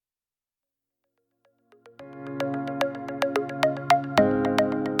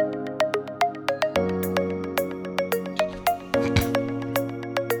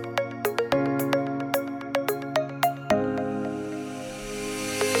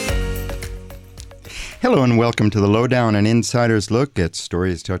Hello and welcome to the Lowdown, an insider's look at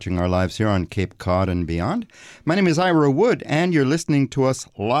stories touching our lives here on Cape Cod and beyond. My name is Ira Wood, and you're listening to us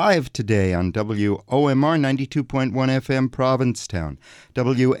live today on WOMR 92.1 FM Provincetown,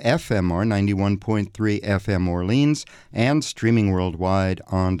 WFMR 91.3 FM Orleans, and streaming worldwide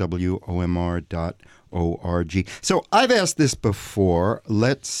on WOMR.org. So I've asked this before.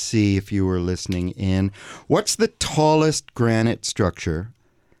 Let's see if you were listening in. What's the tallest granite structure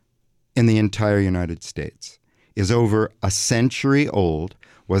in the entire United States? Is over a century old,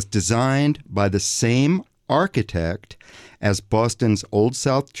 was designed by the same architect as Boston's Old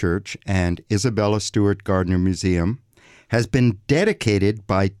South Church and Isabella Stewart Gardner Museum, has been dedicated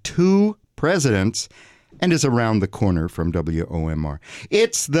by 2 presidents, and is around the corner from WOMR.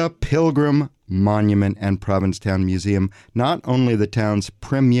 It's the Pilgrim Monument and Provincetown Museum, not only the town's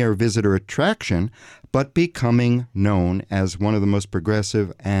premier visitor attraction, but becoming known as one of the most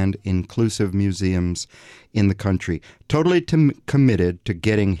progressive and inclusive museums in the country. Totally committed to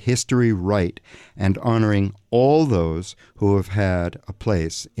getting history right and honoring all those who have had a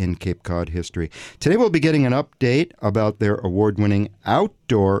place in Cape Cod history. Today we'll be getting an update about their award-winning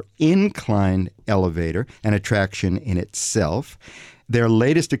outdoor incline elevator, an attraction in itself, their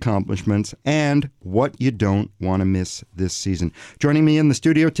latest accomplishments, and what you don't want to miss this season. Joining me in the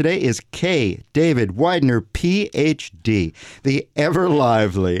studio today is K. David Weidner, Ph.D., the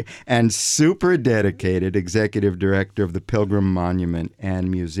ever-lively and super dedicated Executive Director of the Pilgrim Monument and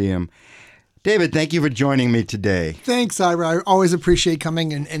Museum. David, thank you for joining me today. Thanks, Ira. I always appreciate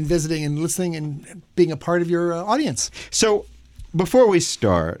coming and visiting and listening and being a part of your audience. So before we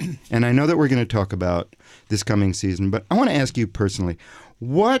start, and I know that we're going to talk about this coming season, but I want to ask you personally,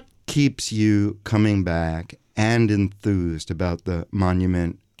 what keeps you coming back and enthused about the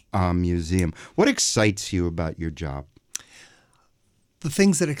Monument Museum? What excites you about your job? The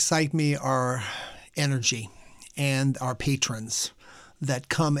things that excite me are energy and our patrons that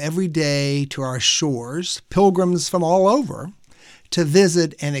come every day to our shores, pilgrims from all over, to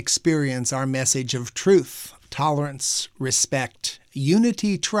visit and experience our message of truth, tolerance, respect,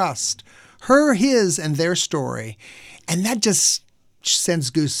 unity, trust, her, his, and their story. And that just sends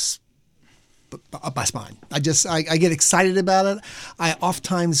goose up my spine. I get excited about it. I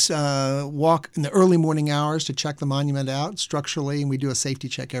oftentimes walk in the early morning hours to check the monument out structurally, and we do a safety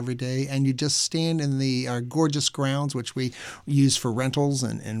check every day. And you just stand in our gorgeous grounds, which we use for rentals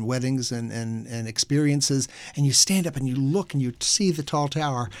and weddings and experiences, and you stand up and you look and you see the tall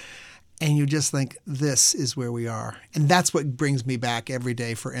tower. And you just think, this is where we are. And that's what brings me back every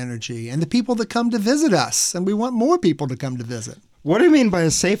day for energy. And the people that come to visit us. And we want more people to come to visit. What do you mean by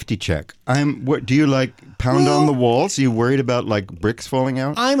a safety check? What do you pound on the walls? Are you worried about bricks falling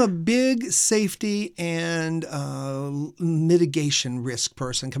out? I'm a big safety and mitigation risk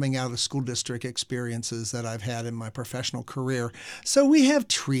person coming out of the school district experiences that I've had in my professional career. So we have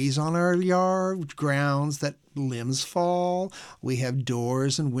trees on our yard, grounds that limbs fall. We have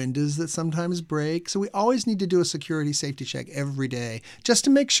doors and windows that sometimes break. So we always need to do a security safety check every day just to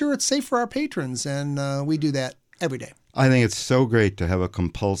make sure it's safe for our patrons. And we do that every day. I think it's so great to have a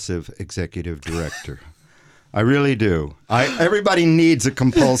compulsive executive director. I really do. Everybody needs a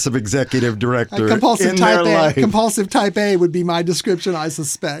compulsive executive director in their life. Compulsive type A would be my description, I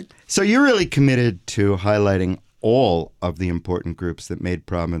suspect. So you're really committed to highlighting all of the important groups that made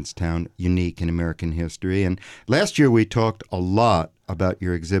Provincetown unique in American history. And last year we talked a lot about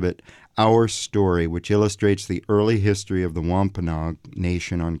your exhibit, Our Story, which illustrates the early history of the Wampanoag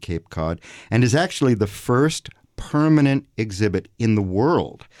Nation on Cape Cod and is actually the first permanent exhibit in the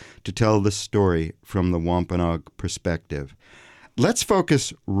world to tell the story from the Wampanoag perspective. Let's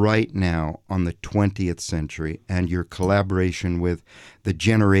focus right now on the 20th century and your collaboration with the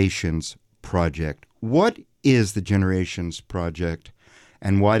Generations Project. What is the Generations Project,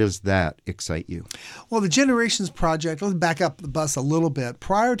 and why does that excite you? Well, the Generations Project, let's back up the bus a little bit.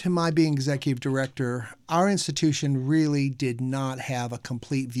 Prior to my being executive director, our institution really did not have a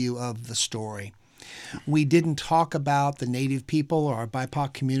complete view of the story. We didn't talk about the Native people or our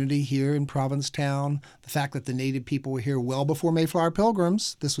BIPOC community here in Provincetown, the fact that the Native people were here well before Mayflower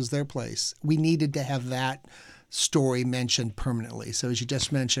Pilgrims. This was their place. We needed to have that story mentioned permanently. So as you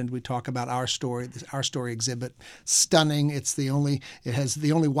just mentioned, we talk about Our Story exhibit. Stunning. It has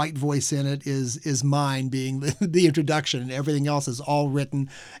the only white voice in it is mine being the introduction, and everything else is all written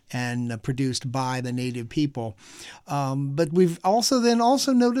and produced by the Native people. But we've also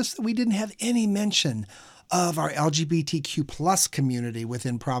noticed that we didn't have any mention of our LGBTQ plus community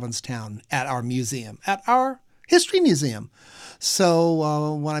within Provincetown at our museum, at our history museum.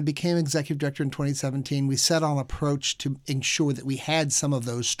 So when I became executive director in 2017, we set on an approach to ensure that we had some of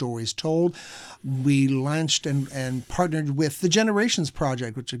those stories told. We launched and partnered with the Generations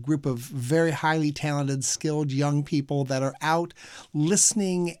Project, which is a group of very highly talented, skilled young people that are out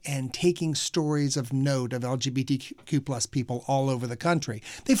listening and taking stories of note of LGBTQ plus people all over the country.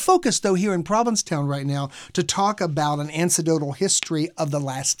 They focus, though, here in Provincetown right now to talk about an anecdotal history of the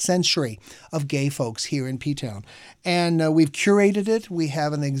last century of gay folks here in P-Town. And we've curated it. We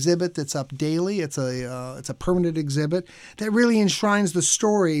have an exhibit that's up daily. It's a permanent exhibit that really enshrines the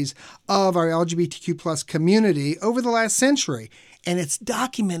stories of our LGBTQ plus community over the last century. And it's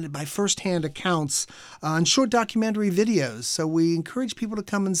documented by firsthand accounts and short documentary videos. So we encourage people to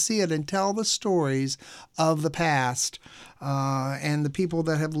come and see it and tell the stories of the past and the people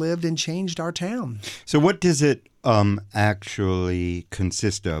that have lived and changed our town. So what does it actually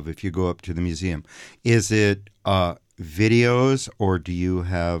consist of if you go up to the museum? Is it videos, or do you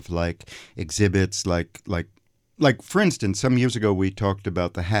have like exhibits like for instance, some years ago we talked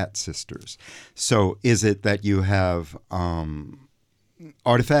about the Hat Sisters. So is it that you have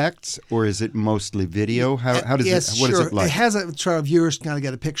artifacts, or is it mostly video? How does yes, it? What sure. is it like? It has a sort of viewers kind of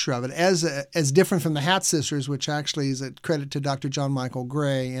get a picture of it as different from the Hat Sisters, which actually is a credit to Dr. John Michael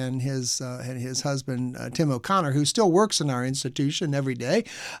Gray and his husband Tim O'Connor, who still works in our institution every day.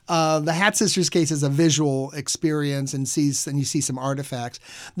 The Hat Sisters case is a visual experience, and you see some artifacts.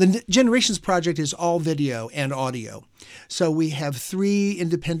 The Generations Project is all video and audio. So we have 3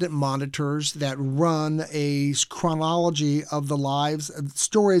 independent monitors that run a chronology of the lives,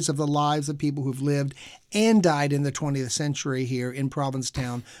 stories of the lives of people who've lived and died in the 20th century here in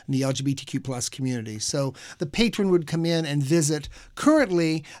Provincetown in the LGBTQ plus community. So the patron would come in and visit.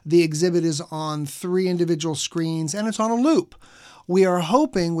 Currently, the exhibit is on 3 individual screens, and it's on a loop. We are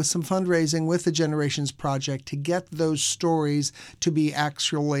hoping with some fundraising with the Generations Project to get those stories to be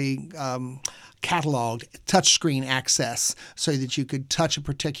actually cataloged, touchscreen access, so that you could touch a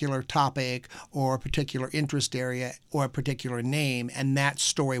particular topic or a particular interest area or a particular name, and that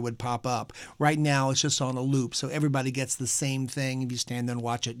story would pop up. Right now, it's just on a loop, so everybody gets the same thing. If you stand there and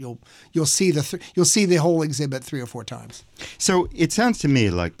watch it, you'll see the whole exhibit 3 or 4 times. So it sounds to me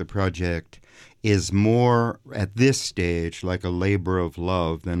like the project is more at this stage like a labor of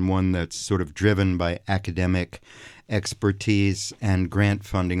love than one that's sort of driven by academic expertise and grant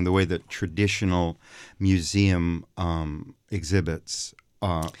funding the way that traditional museum exhibits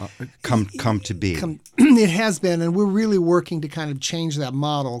come to be. It has been, and we're really working to kind of change that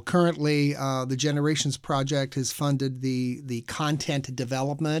model. Currently, the Generations Project has funded the content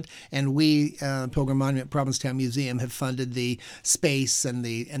development, and we, Pilgrim Monument Provincetown Museum, have funded the space and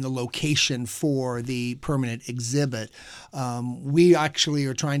the location for the permanent exhibit. We actually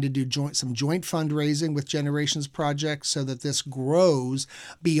are trying to do some joint fundraising with Generations Project so that this grows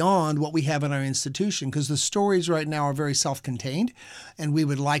beyond what we have in our institution, because the stories right now are very self-contained, and we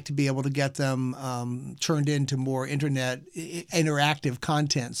would like to be able to get them turned into more interactive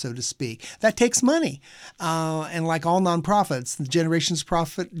content, so to speak. That takes money. And like all nonprofits, the Generations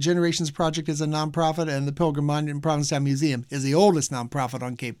Project is a nonprofit, and the Pilgrim Monument Provincetown Museum is the oldest nonprofit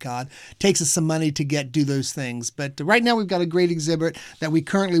on Cape Cod. Takes us some money to do those things. But right now we've got a great exhibit that we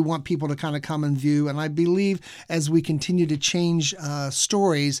currently want people to kind of come and view. And I believe as we continue to change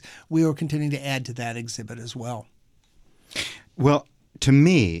stories, we will continue to add to that exhibit as well. Well, to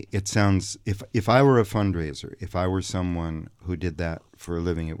me, it sounds, if I were a fundraiser, if I were someone who did that for a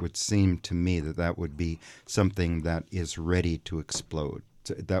living, it would seem to me that would be something that is ready to explode.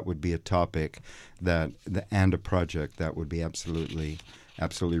 That would be a topic and a project that would be absolutely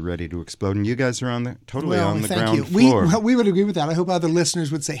ready to explode. And you guys are on the ground floor. We would agree with that. I hope other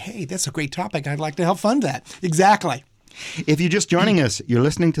listeners would say, hey, that's a great topic. I'd like to help fund that. Exactly. If you're just joining us, you're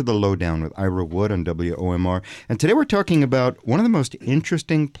listening to The Lowdown with Ira Wood on WOMR. And today we're talking about one of the most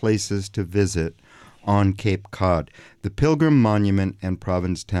interesting places to visit on Cape Cod, the Pilgrim Monument and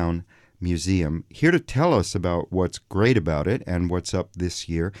Provincetown Museum. Here to tell us about what's great about it and what's up this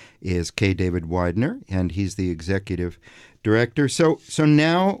year is K. David Weidner, and he's the executive director. So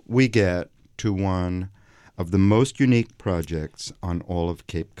now we get to one of the most unique projects on all of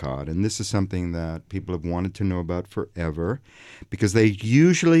Cape Cod. And this is something that people have wanted to know about forever, because they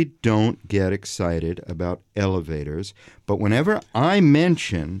usually don't get excited about elevators. But whenever I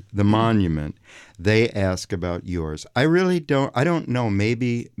mention the monument, they ask about yours. I don't know.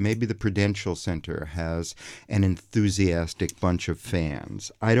 Maybe the Prudential Center has an enthusiastic bunch of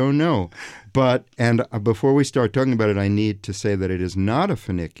fans. I don't know. But before we start talking about it, I need to say that it is not a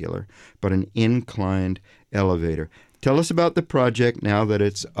funicular, but an inclined elevator. Tell us about the project now that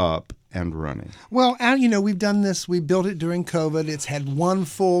it's up, and running? Well, we've done this. We built it during COVID. It's had one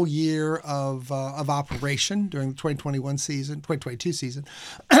full year of operation during the 2022 season,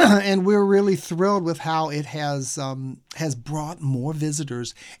 and we're really thrilled with how it has brought more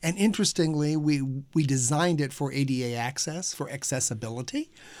visitors. And interestingly, we designed it for ADA access, for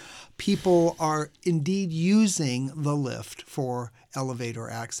accessibility. People are indeed using the lift for elevator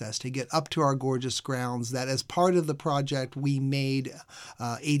access to get up to our gorgeous grounds that as part of the project we made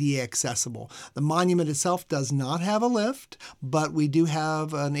ADA accessible. The monument itself does not have a lift, but we do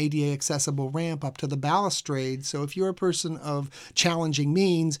have an ADA accessible ramp up to the balustrade. So if you're a person of challenging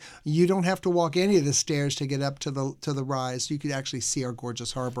means, you don't have to walk any of the stairs to get up to the rise. You could actually see our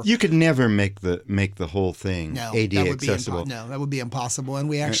gorgeous harbor. You could never make the whole thing ADA accessible. No, that would be impossible. And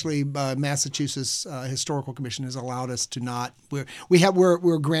we actually Massachusetts Historical Commission has allowed us to not. We're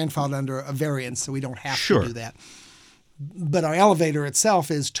grandfathered under a variance, so we don't have to do that. But our elevator itself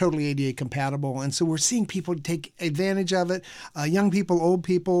is totally ADA compatible, and so we're seeing people take advantage of it. Young people, old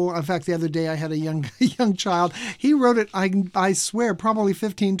people. In fact, the other day I had a young child. He wrote it, I swear, probably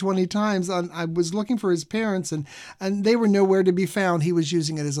 15, 20 times. I was looking for his parents, and they were nowhere to be found. He was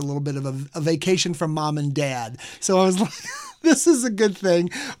using it as a little bit of a vacation from mom and dad. So I was like, this is a good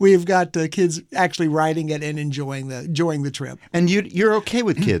thing. We've got kids actually riding it and enjoying the trip. And you're okay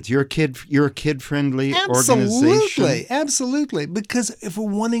with kids. You're a kid-friendly organization. Absolutely. Because if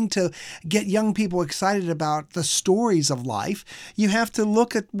we're wanting to get young people excited about the stories of life, you have to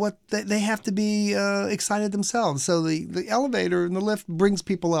look at what they have to be excited themselves. So the elevator and the lift brings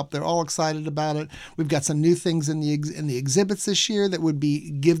people up. They're all excited about it. We've got some new things in the exhibits this year that would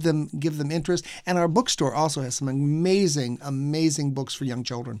give them interest. And our bookstore also has some amazing books for young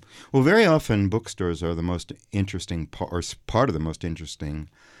children. Well, very often bookstores are the most interesting part of the most interesting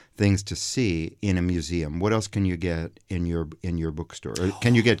things to see in a museum. What else can you get in your bookstore? Or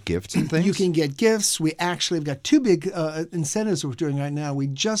can you get gifts and things? You can get gifts. We actually have got two big incentives we're doing right now. We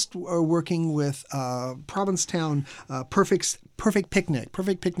just are working with Provincetown Perfect Picnic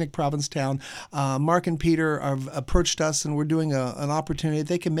Provincetown. Mark and Peter have approached us, and we're doing an opportunity.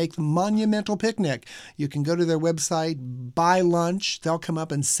 They can make the monumental picnic. You can go to their website, buy lunch. They'll come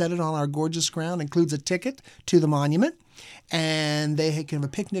up and set it on our gorgeous ground. Includes a ticket to the monument, and they can have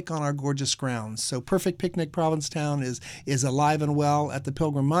a picnic on our gorgeous grounds. So Perfect Picnic Provincetown is alive and well at the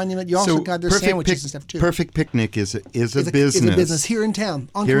Pilgrim Monument. You also got their sandwiches and stuff too. Perfect Picnic is a business. It's a business here in town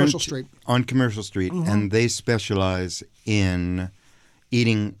on Commercial Street. On Commercial Street, and they specialize in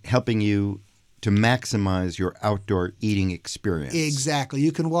helping you to maximize your outdoor eating experience. Exactly.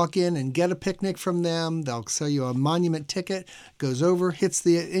 You can walk in and get a picnic from them. They'll sell you a monument ticket, goes over, hits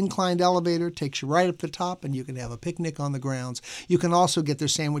the inclined elevator, takes you right up the top, and you can have a picnic on the grounds. You can also get their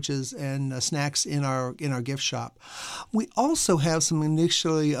sandwiches and snacks in our gift shop. We also have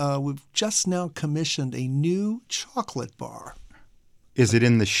we've just now commissioned a new chocolate bar. Is it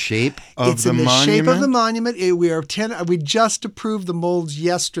in the shape of the monument? It's in the shape of the monument. We just approved the molds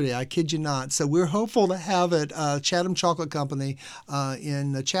yesterday. I kid you not. So we're hopeful to have it. Chatham Chocolate Company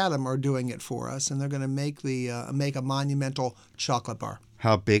in Chatham are doing it for us, and they're going to make a monumental chocolate bar.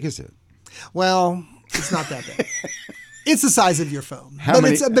 How big is it? Well, it's not that big. It's the size of your phone. But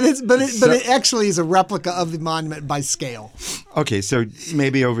it actually is a replica of the monument by scale. Okay, so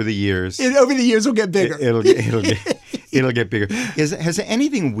maybe over the years. It'll get bigger. It'll get bigger. Has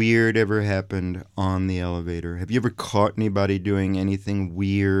anything weird ever happened on the elevator? Have you ever caught anybody doing anything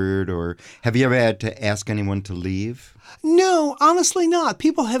weird, or have you ever had to ask anyone to leave? No, honestly not.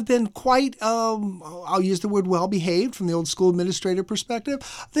 People have been quite, I'll use the word well-behaved from the old school administrator perspective.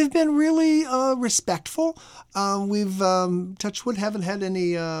 They've been really respectful. We've, touch wood, haven't had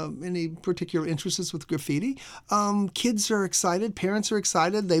any particular interests with graffiti. Kids are excited. Parents are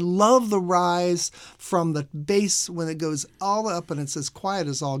excited. They love the rise from the base when it goes all up, and it's as quiet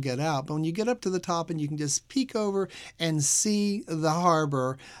as all get out. But when you get up to the top and you can just peek over and see the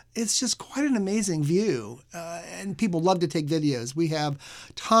harbor, it's just quite an amazing view, and people love to take videos. We have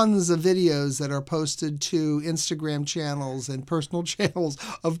tons of videos that are posted to Instagram channels and personal channels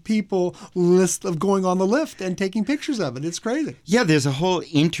of people of going on the lift and taking pictures of it. It's crazy. Yeah, there's a whole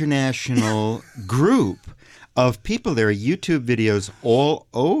international group of people. There are YouTube videos all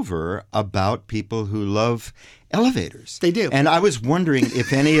over about people who love elevators. They do. And I was wondering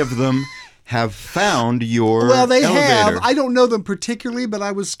if any of them have found your they elevator. have. I don't know them particularly, but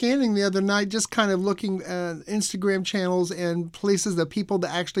I was scanning the other night, just kind of looking at Instagram channels and places that people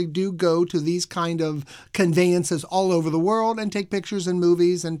that actually do go to these kind of conveyances all over the world and take pictures and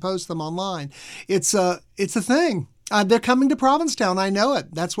movies and post them online. It's a thing. They're coming to Provincetown. I know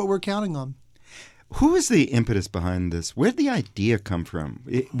it. That's what we're counting on. who was the impetus behind this? Where did the idea come from?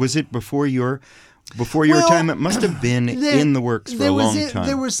 Was it before your time? It must have been in the works for a long time.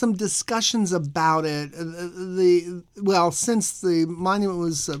 There were some discussions about it. Since the monument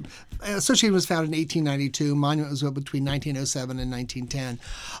was Associated was founded in 1892, monument was built between 1907 and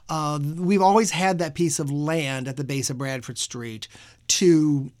 1910. We've always had that piece of land at the base of Bradford Street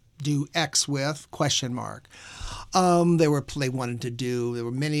to do X with ? There were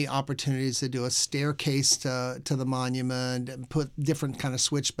many opportunities to do a staircase to the monument and put different kind of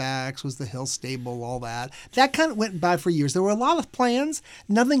switchbacks, was the hill stable, all that. That kind of went by for years. There were a lot of plans.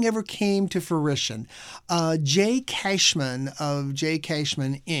 Nothing ever came to fruition. Jay Cashman of Jay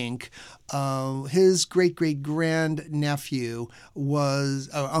Cashman, Inc., his great-great-uncle was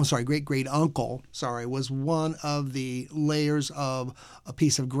one of the layers of a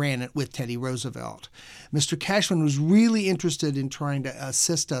piece of granite with Teddy Roosevelt. Mr. Cashman was really interested in trying to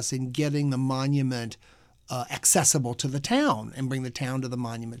assist us in getting the monument accessible to the town and bring the town to the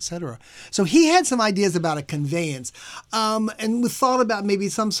monument, etc. So he had some ideas about a conveyance, and we thought about maybe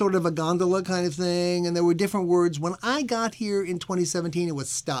some sort of a gondola kind of thing, and there were different words. When I got here in 2017, it was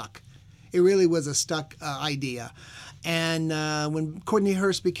stuck. It really was a stuck idea. And when Courtney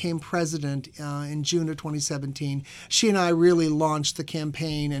Hurst became president in June of 2017, she and I really launched the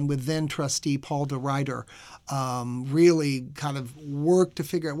campaign, and with then trustee Paul DeRuyter, really kind of worked to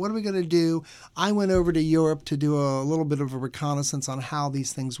figure out what are we going to do. I went over to Europe to do a little bit of a reconnaissance on how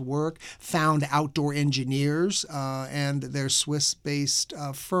these things work, found outdoor engineers and their Swiss-based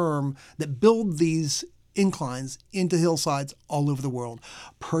firm that build these inclines into hillsides all over the world.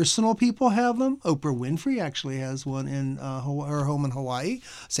 Personal people have them. Oprah Winfrey actually has one in her home in Hawaii,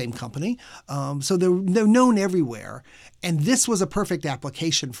 same company. So they're known everywhere. And this was a perfect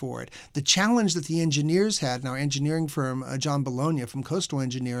application for it. The challenge that the engineers had in our engineering firm, John Bologna from Coastal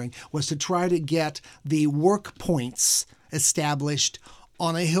Engineering, was to try to get the work points established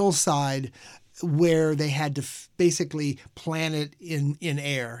on a hillside where they had to basically plan it in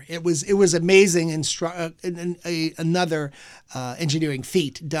air. It was amazing and another engineering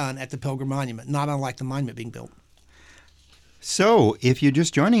feat done at the Pilgrim Monument, not unlike the monument being built. So, if you're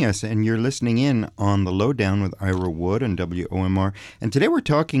just joining us and you're listening in on the Lowdown with Ira Wood and WOMR, and today we're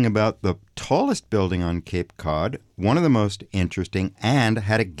talking about the tallest building on Cape Cod, one of the most interesting, and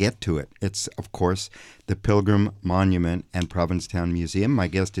how to get to it. It's, of course, the Pilgrim Monument and Provincetown Museum. My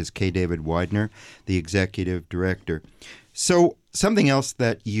guest is K. David Weidner, the executive director. So, something else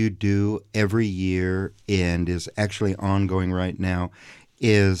that you do every year and is actually ongoing right now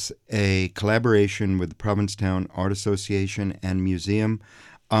is a collaboration with the Provincetown Art Association and Museum,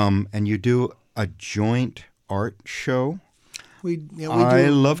 and you do a joint art show. We do. I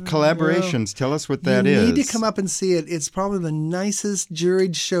love collaborations. Tell us what that is. You need to come up and see it. It's probably the nicest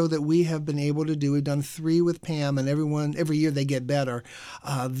juried show that we have been able to do. We've done 3 with Pam, and every year they get better.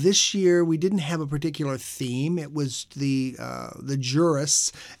 This year we didn't have a particular theme. It was the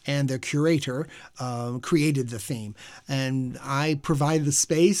jurists and their curator created the theme, and I provided the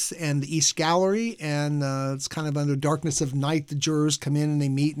space and the East Gallery, and it's kind of under darkness of night. The jurors come in and they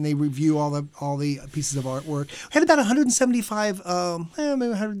meet and they review all the pieces of artwork. We had about 175. Maybe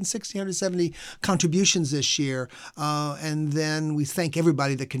 160, 170 contributions this year. And then we thank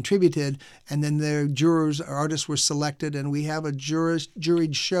everybody that contributed. And then their jurors, our artists were selected. And we have a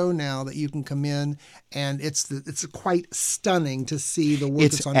juried show now that you can come in. And it's quite stunning to see the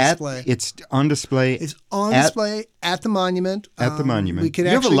work that's on display. It's on display. It's on display at the monument. At the monument. You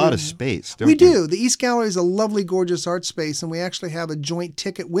have a lot of space, don't you? We do. The East Gallery is a lovely, gorgeous art space. And we actually have a joint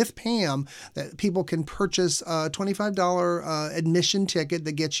ticket with Pam that people can purchase a $25 admission ticket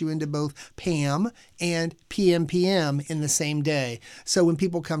that gets you into both Pam and PMPM in the same day. So when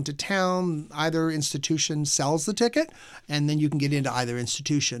people come to town, either institution sells the ticket, and then you can get into either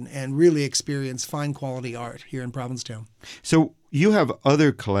institution and really experience fine quality art here in Provincetown. So you have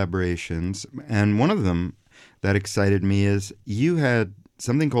other collaborations, and one of them that excited me is you had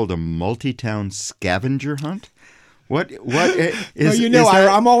something called a multi-town scavenger hunt. What is?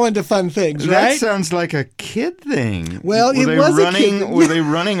 I'm all into fun things, right? That sounds like a kid thing. Well, it was a kid thing. Were they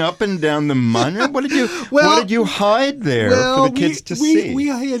running up and down the monument? What did you hide there for the kids to see? We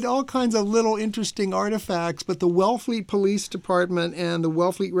had all kinds of little interesting artifacts, but the Wellfleet Police Department and the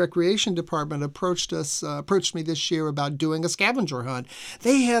Wellfleet Recreation Department approached me this year about doing a scavenger hunt.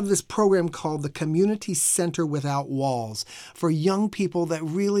 They have this program called the Community Center Without Walls for young people that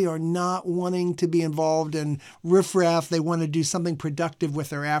really are not wanting to be involved in riffraff. They want to do something productive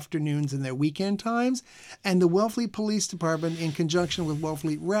with their afternoons and their weekend times. And the Wellfleet Police Department, in conjunction with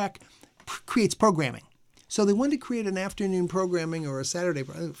Wellfleet Rec, creates programming. So they wanted to create an afternoon programming or a Saturday.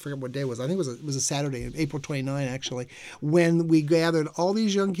 I forget what day it was. I think it was a Saturday, April 29, actually, when we gathered all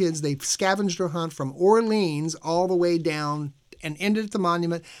these young kids. They scavenger hunt from Orleans all the way down and ended at the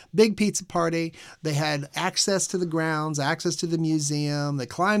monument. Big pizza party. They had access to the grounds, access to the museum. They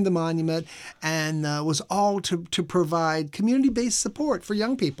climbed the monument, and was all to provide community-based support for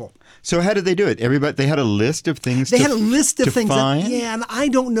young people. So how did they do it? They had a list of things. They had a list of things. Find? And I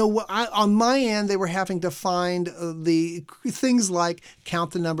don't know what. On my end, they were having to find the things like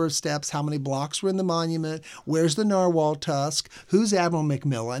count the number of steps, how many blocks were in the monument, where's the narwhal tusk, who's Admiral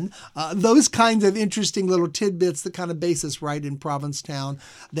McMillan, those kinds of interesting little tidbits that kind of base us right in Provincetown.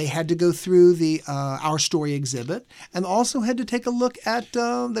 They had to go through the Our Story exhibit, and also had to take a look at.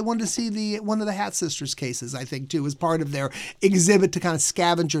 They wanted to see one of the Hat Sisters cases, I think, too, as part of their exhibit to kind of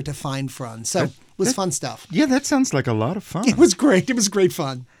scavenger to find from. So it was fun stuff. Yeah, that sounds like a lot of fun. It was great. It was great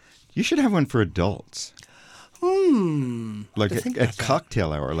fun. You should have one for adults. Like a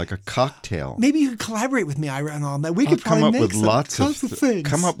cocktail hour, like a cocktail. Maybe you could collaborate with me, Ira, on that. We could probably come up make with lots of things.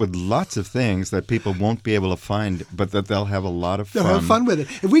 Come up with lots of things that people won't be able to find, but that they'll have a lot of fun. They'll have fun with it.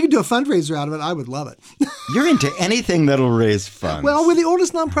 If we could do a fundraiser out of it, I would love it. You're into anything that'll raise funds. Well, we're the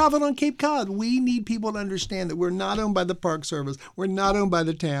oldest nonprofit on Cape Cod. We need people to understand that we're not owned by the Park Service. We're not owned by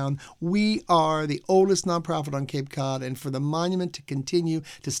the town. We are the oldest nonprofit on Cape Cod, and for the monument to continue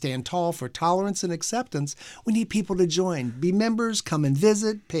to stand tall for tolerance and acceptance, we need people to join. Be members, come and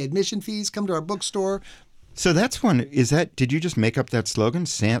visit, pay admission fees, come to our bookstore. So that's one. Did you just make up that slogan?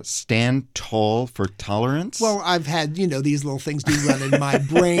 Stand tall for tolerance? Well, I've had, these little things do run in my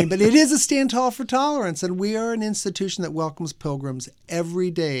brain, but it is a stand tall for tolerance. And we are an institution that welcomes pilgrims every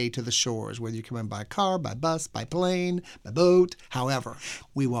day to the shores, whether you come in by car, by bus, by plane, by boat, however,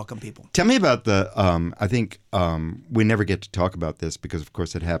 we welcome people. Tell me about I think we never get to talk about this because, of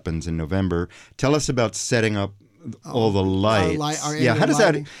course, it happens in November. Tell us about setting up all the lights. How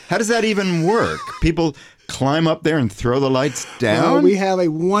does that even work? People climb up there and throw the lights down? Well, we have a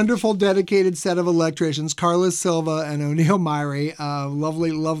wonderful dedicated set of electricians, Carlos Silva and O'Neill Myrie,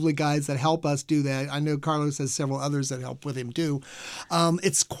 lovely, lovely guys that help us do that. I know Carlos has several others that help with him too.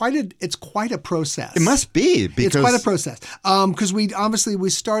 It's quite a process. It must be because it's quite a process. Because we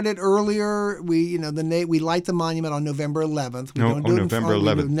started earlier. We light the monument on November 11th. November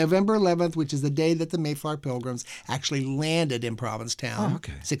 11th. November 11th, which is the day that the Mayflower Pilgrims actually landed in Provincetown,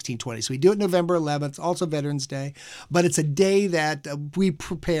 1620. So we do it November 11th. Also Veterans Day, but it's a day that we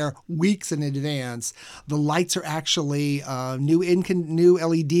prepare weeks in advance. The lights are actually new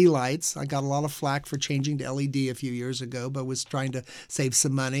LED lights. I got a lot of flack for changing to LED a few years ago, but was trying to save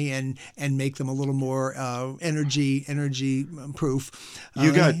some money and make them a little more energy proof.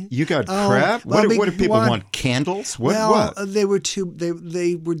 You got crap. What do people want? Candles? What? They were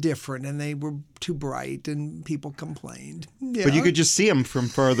they were different, and they were too bright, and people complained. Yeah. But you could just see them from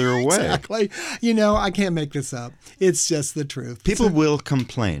farther away. Exactly. I can't make this up. It's just the truth. People will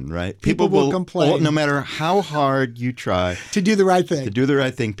complain, right? People will complain. No matter how hard you try to do the right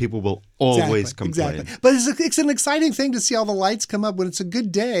thing. People will always complain. Exactly. But it's an exciting thing to see all the lights come up when it's a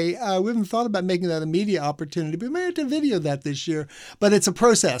good day. We haven't thought about making that a media opportunity, but we may have to video that this year. But it's a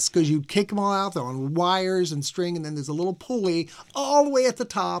process because you kick them all out. They're on wires and string, and then there's a little pulley all the way at the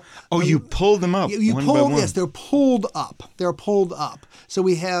top. Oh, you pull them up one by one. Yes, they're pulled up. So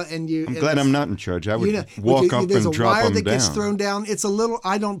we have, and you. I'm glad I'm not in charge. I would walk up and drop them down. There's a wire that gets thrown down. It's a little.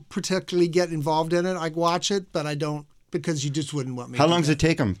 I don't particularly get involved in it. I watch it, but I don't. Because you just wouldn't want me to. How long does it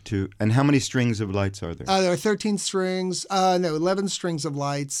take them to, and how many strings of lights are there? There are 13 strings, 11 strings of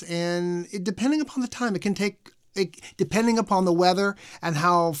lights. And depending upon the time, it can take, depending upon the weather and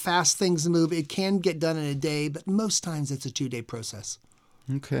how fast things move, it can get done in a day. But most times it's a 2-day process.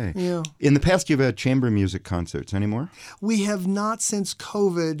 Okay. Yeah. In the past, you've had chamber music concerts. Any more? We have not, since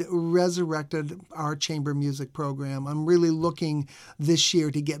COVID, resurrected our chamber music program. I'm really looking this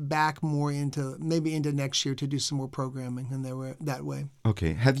year to get back more into next year to do some more programming in that way.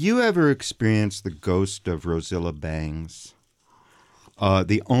 Okay. Have you ever experienced the ghost of Rosilla Bangs?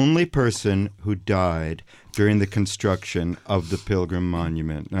 The only person who died during the construction of the Pilgrim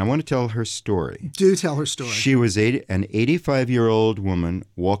Monument. And I want to tell her story. Do tell her story. She was an 85-year-old woman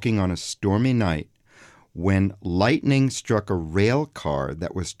walking on a stormy night when lightning struck a rail car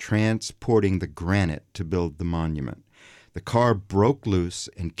that was transporting the granite to build the monument. The car broke loose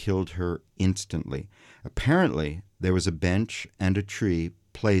and killed her instantly. Apparently, there was a bench and a tree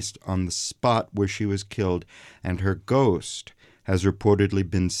placed on the spot where she was killed, and her ghost has reportedly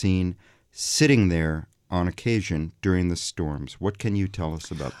been seen sitting there on occasion during the storms. What can you tell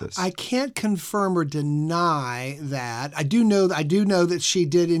us about this? I can't confirm or deny that. I do know that she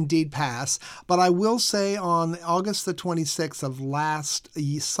did indeed pass, but I will say on August the 26th of last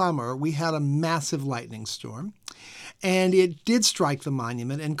summer, we had a massive lightning storm. And it did strike the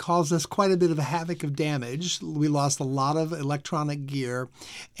monument and caused us quite a bit of a havoc of damage. We lost a lot of electronic gear.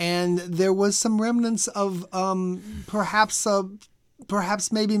 And there was some remnants of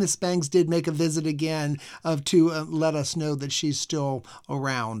perhaps maybe Miss Banks did make a visit again to let us know that she's still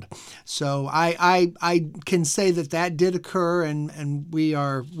around. So I can say that did occur, and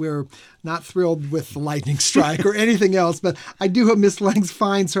we're not thrilled with the lightning strike or anything else, but I do hope Miss Langs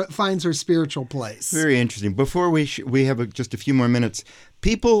finds her spiritual place. Very interesting. Before we have just a few more minutes,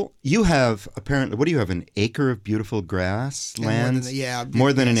 people, you have apparently, what do you have, an acre of beautiful grass lands?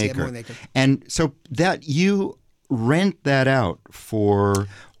 More than an acre. And so that you rent that out for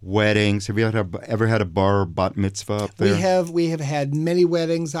weddings. Have you ever had a bar bat mitzvah up there? We have had many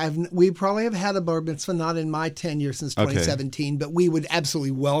weddings. We probably have had a bar mitzvah, not in my tenure since 2017, but we would absolutely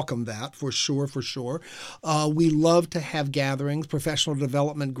welcome that for sure. We love to have gatherings, professional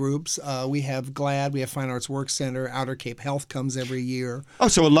development groups. We have GLAD, we have Fine Arts Work Center, Outer Cape Health comes every year. Oh,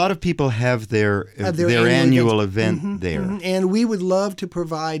 so a lot of people have their annual event there. Mm-hmm. And we would love to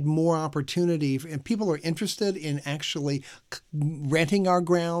provide more opportunity, and people are interested in actually renting our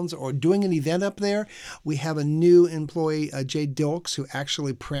ground or doing an event up there. We have a new employee, Jay Dilks, who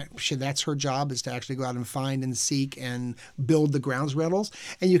actually, that's her job, is to actually go out and find and seek and build the grounds rentals.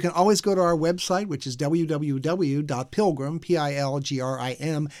 And you can always go to our website, which is www.pilgrim,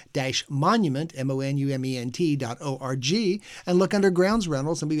 PILGRIM-monument, MONUMENT.org, and look under grounds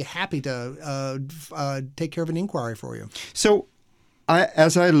rentals, and we'd be happy to take care of an inquiry for you. So,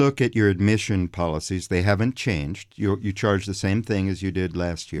 as I look at your admission policies, they haven't changed. You charge the same thing as you did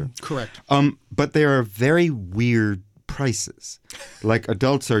last year. Correct. But there are very weird prices. Like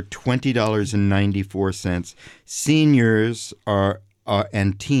adults are $20.94. Seniors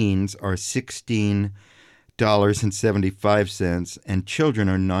and teens are $16.75, and children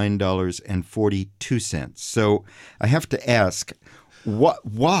are $9.42. So I have to ask,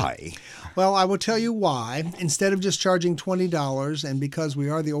 why? Well, I will tell you why. Instead of just charging $20, and because we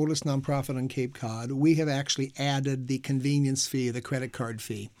are the oldest nonprofit on Cape Cod, we have actually added the convenience fee, the credit card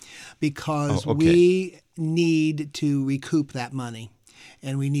fee, because we need to recoup that money.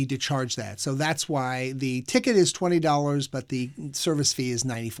 And we need to charge that. So that's why the ticket is $20, but the service fee is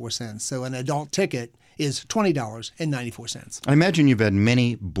 94 cents. So an adult ticket is $20.94. I imagine you've had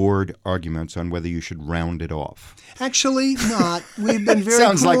many board arguments on whether you should round it off. Actually, not. We've been very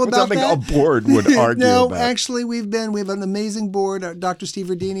Sounds cool like about something that. A board would argue no, about. Actually, we have an amazing board. Dr. Steve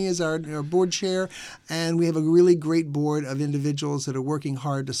Verdini is our board chair, and we have a really great board of individuals that are working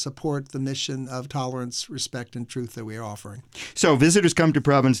hard to support the mission of tolerance, respect, and truth that we are offering. So visitors come to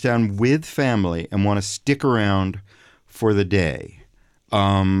Provincetown with family and want to stick around for the day.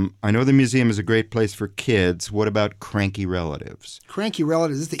 I know the museum is a great place for kids. What about cranky relatives? Cranky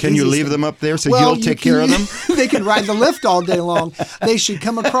relatives is the Can you leave them up there so you'll take care of them? They can ride the lift all day long. They should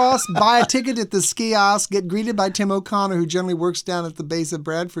come across, buy a ticket at the kiosk, get greeted by Tim O'Connor, who generally works down at the base of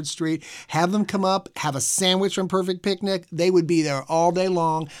Bradford Street. Have them come up, have a sandwich from Perfect Picnic. They would be there all day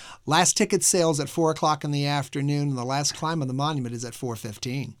long. Last ticket sales at 4 o'clock in the afternoon, and the last climb of the monument is at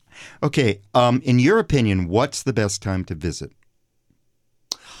 4:15. Okay. In your opinion, what's the best time to visit?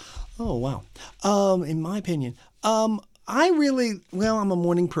 Oh, wow. In my opinion, I'm a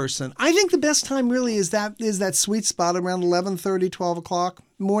morning person. I think the best time really is that sweet spot around 11:30, 12 o'clock.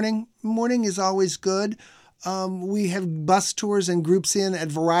 Morning is always good. We have bus tours and groups in at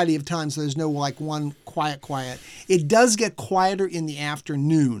a variety of times, so there's no one quiet. It does get quieter in the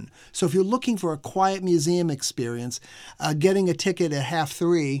afternoon. So if you're looking for a quiet museum experience, getting a ticket at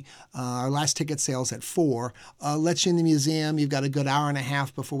 2:30, our last ticket sale's at 4, lets you in the museum. You've got a good hour and a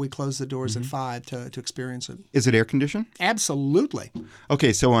half before we close the doors at 5 to experience it. Is it air conditioned? Absolutely.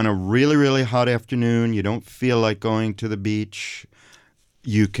 Okay, so on a really, really hot afternoon, you don't feel like going to the beach,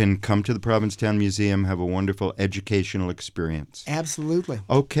 you can come to the Provincetown Museum, have a wonderful educational experience. Absolutely.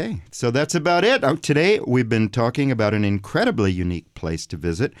 Okay, so that's about it. Today, we've been talking about an incredibly unique place to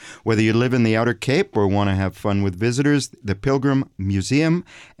visit. Whether you live in the Outer Cape or want to have fun with visitors, the Pilgrim Museum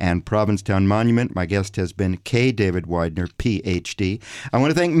and Provincetown Monument. My guest has been K. David Weidner, Ph.D. I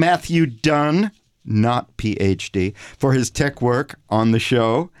want to thank Matthew Dunn, not Ph.D., for his tech work on the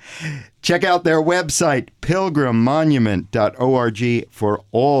show. Check out their website, pilgrimmonument.org, for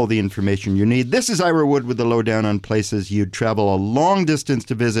all the information you need. This is Ira Wood with the Lowdown on places you'd travel a long distance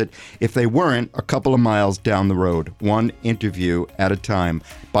to visit if they weren't a couple of miles down the road. One interview at a time.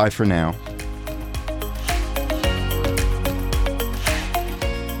 Bye for now.